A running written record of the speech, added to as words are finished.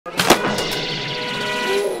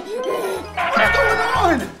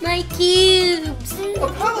my cubes.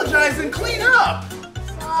 Apologize and clean up.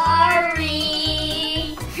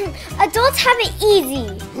 Sorry. Adults have it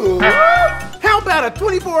easy. How about a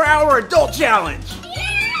 24-hour adult challenge?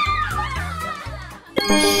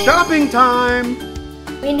 Yeah! Shopping time.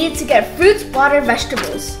 We need to get fruits, water,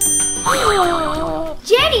 vegetables.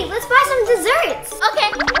 Jannie, let's buy some desserts. Okay.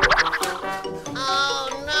 Oh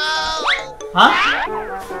no. Huh?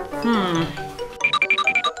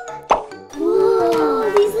 Whoa,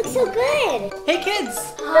 these look so good. Hey kids,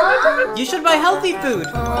 you should buy healthy food.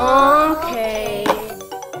 Okay.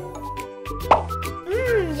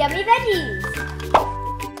 Yummy veggies.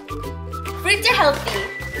 Fruits are healthy.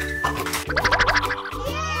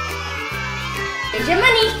 Here's your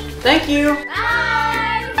money. Thank you.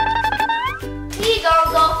 Bye. Here you go,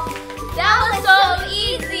 Uncle. That was so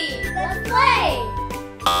easy. Let's play.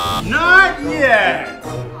 Not yet.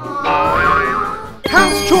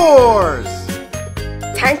 House chores.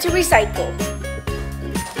 Time to recycle.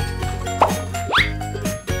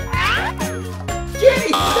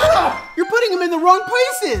 Jannie, stop! You're putting them in the wrong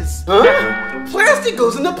places. Huh? Plastic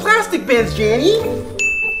goes in the plastic bins, Jannie.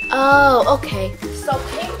 Oh, okay. So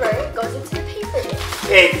paper goes into the paper bin.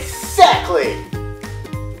 Exactly.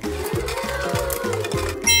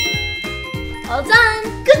 All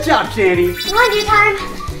done. Good job, Jannie. Laundry time.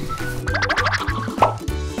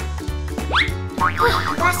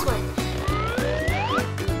 Last one.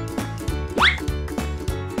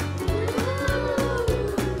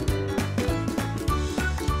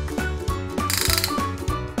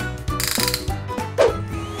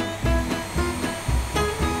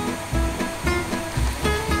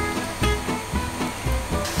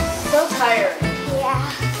 So tired.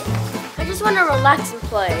 Yeah. I just want to relax and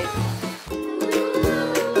play.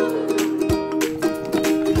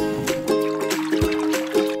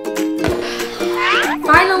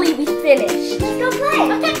 Finally, we finished. Let's go play.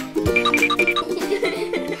 Okay.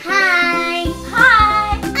 Hi. Hi.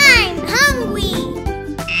 I'm hungry.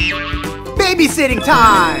 Babysitting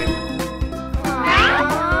time.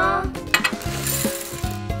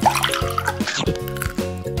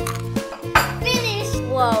 Finished.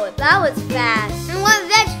 Whoa, that was fast. I want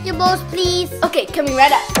vegetables, please. Okay, coming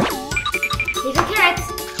right up. Here's your carrots.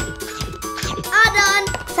 All done.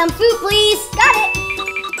 Some fruit, please. Got it.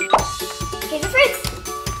 Here's your fruits.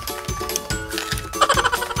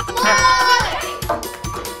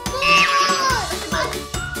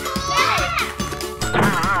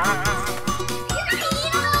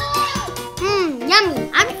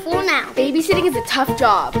 Yummy. I'm full now. Babysitting is a tough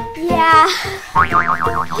job. Yeah.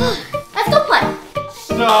 Let's go play.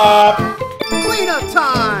 Stop. Cleanup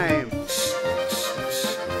time.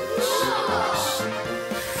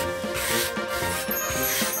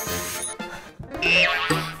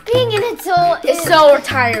 Being an adult It's so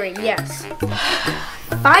tiring, yes.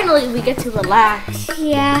 Finally, we get to relax.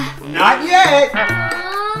 Yeah. Not yet.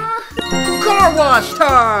 Car wash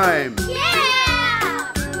time.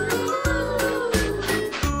 Yeah.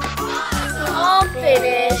 All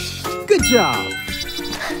finished. Good job.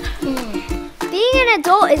 Being an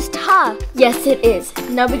adult is tough. Yes, it is.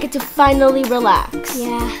 Now we get to finally relax.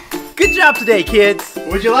 Yeah. Good job today, kids.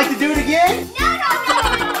 Would you like to do it again?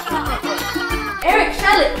 Eric,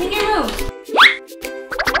 Charlotte, clean your room.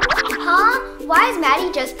 Huh? Why is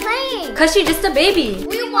Maddie just playing? Cause she's just a baby.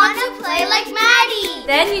 We want to play like Maddie.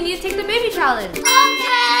 Then you need to take the baby challenge.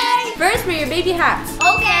 Okay. First, wear your baby hats.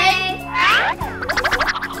 Okay.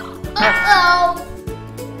 Uh-oh.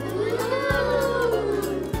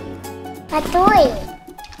 A toy.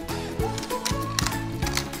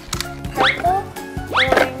 Purple,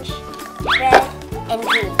 orange, red, and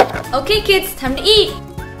green. Okay, kids, time to eat.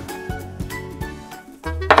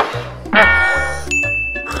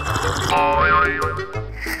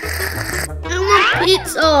 I want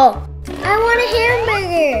pizza. I want a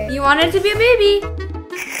hamburger. You wanted to be a baby.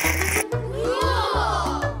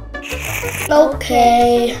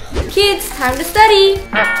 Okay. Kids, time to study.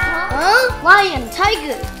 Huh? Lion,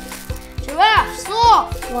 tiger, giraffe,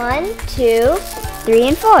 sloth. 1, 2, 3,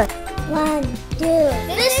 and 4. 1, 2.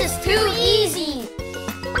 This is too easy.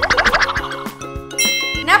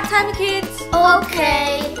 Nap time, kids.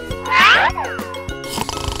 Okay.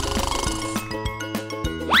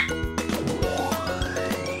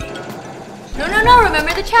 No,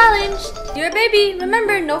 remember the challenge. You're a baby,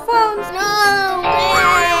 remember, no phones. No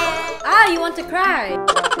way. Ah, you want to cry.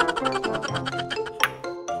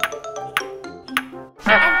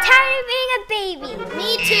 I'm tired of being a baby.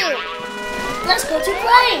 Me too. Let's go to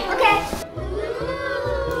play. Okay.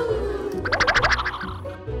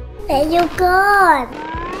 Where you gone?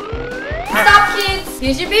 Stop, kids.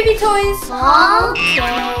 Here's your baby toys. Okay.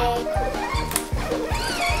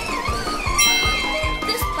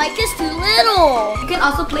 Mike is too little. You can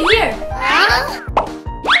also play here. Huh?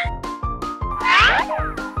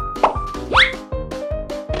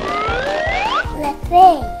 Let's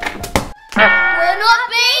play. We're not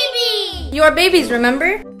babies. You are babies,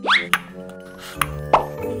 remember?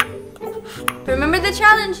 Remember the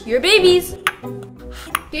challenge. You're babies.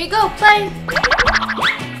 Here you go, play.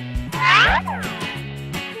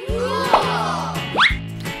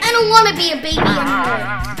 I don't want to be a baby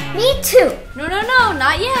anymore. Me too. No,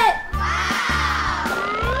 not yet.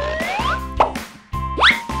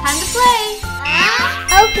 Time to play.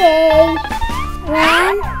 Okay.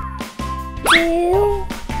 1, 2,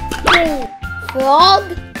 3. Frog,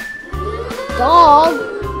 dog,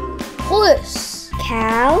 horse,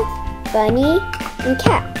 cow, bunny, and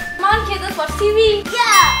cat. Come on, kids, let's watch TV.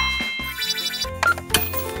 Yeah.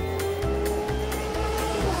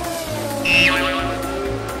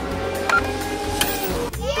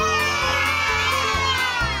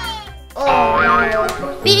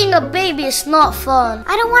 Oh, being a baby is not fun.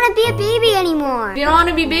 I don't want to be a baby anymore. If you don't want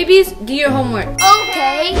to be babies, do your homework.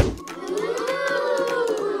 Okay.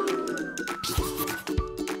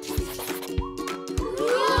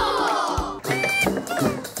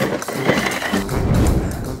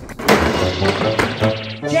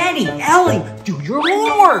 Jannie, Ellie, do your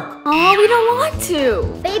homework. Oh, we don't want to.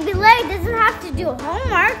 Baby Larry doesn't have to do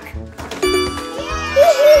homework.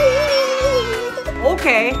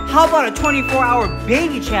 Okay, how about a 24-hour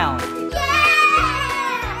baby challenge?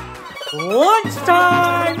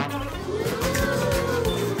 Lunchtime!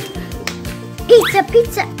 Pizza,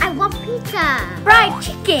 pizza, I want pizza. Fried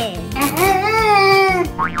chicken. Huh?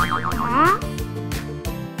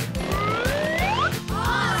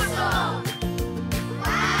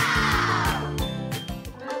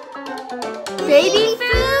 Baby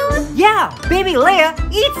food? Yeah, baby Leia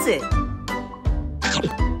eats it.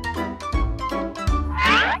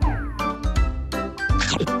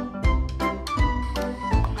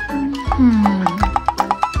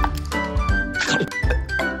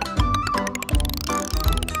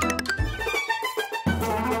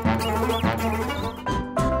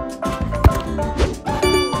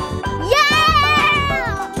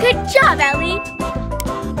 Yeah! Good job, Ellie.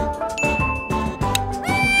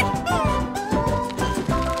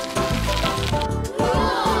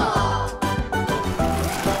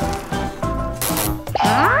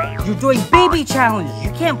 You're doing baby challenges.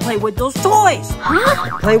 You can't play with those toys.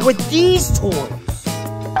 Huh? Play with these toys.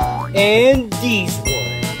 And these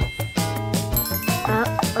ones.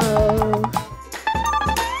 Uh-oh.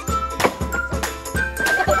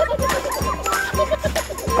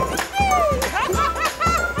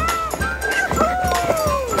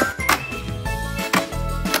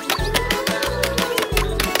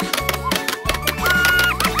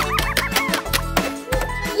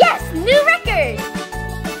 Yes, new record.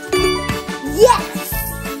 Yes.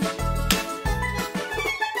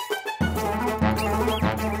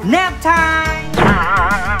 Nap time!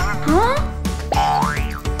 Huh?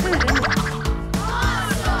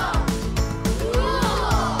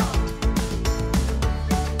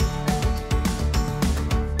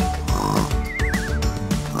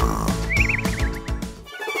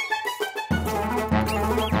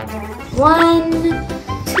 1,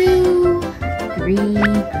 2, 3,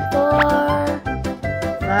 4,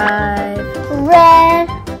 5. Red,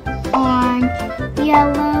 orange,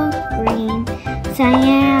 yellow, green,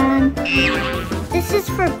 cyan. This is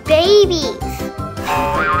for babies.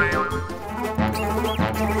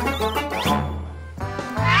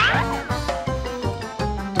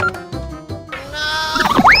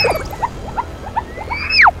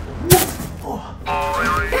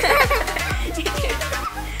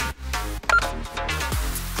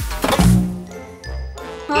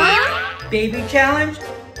 Baby challenge,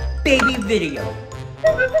 baby video.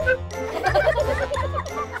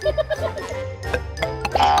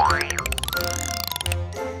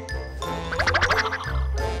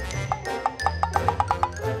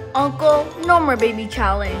 Uncle, no more baby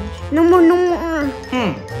challenge. No more, no more.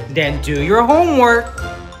 Then do your homework.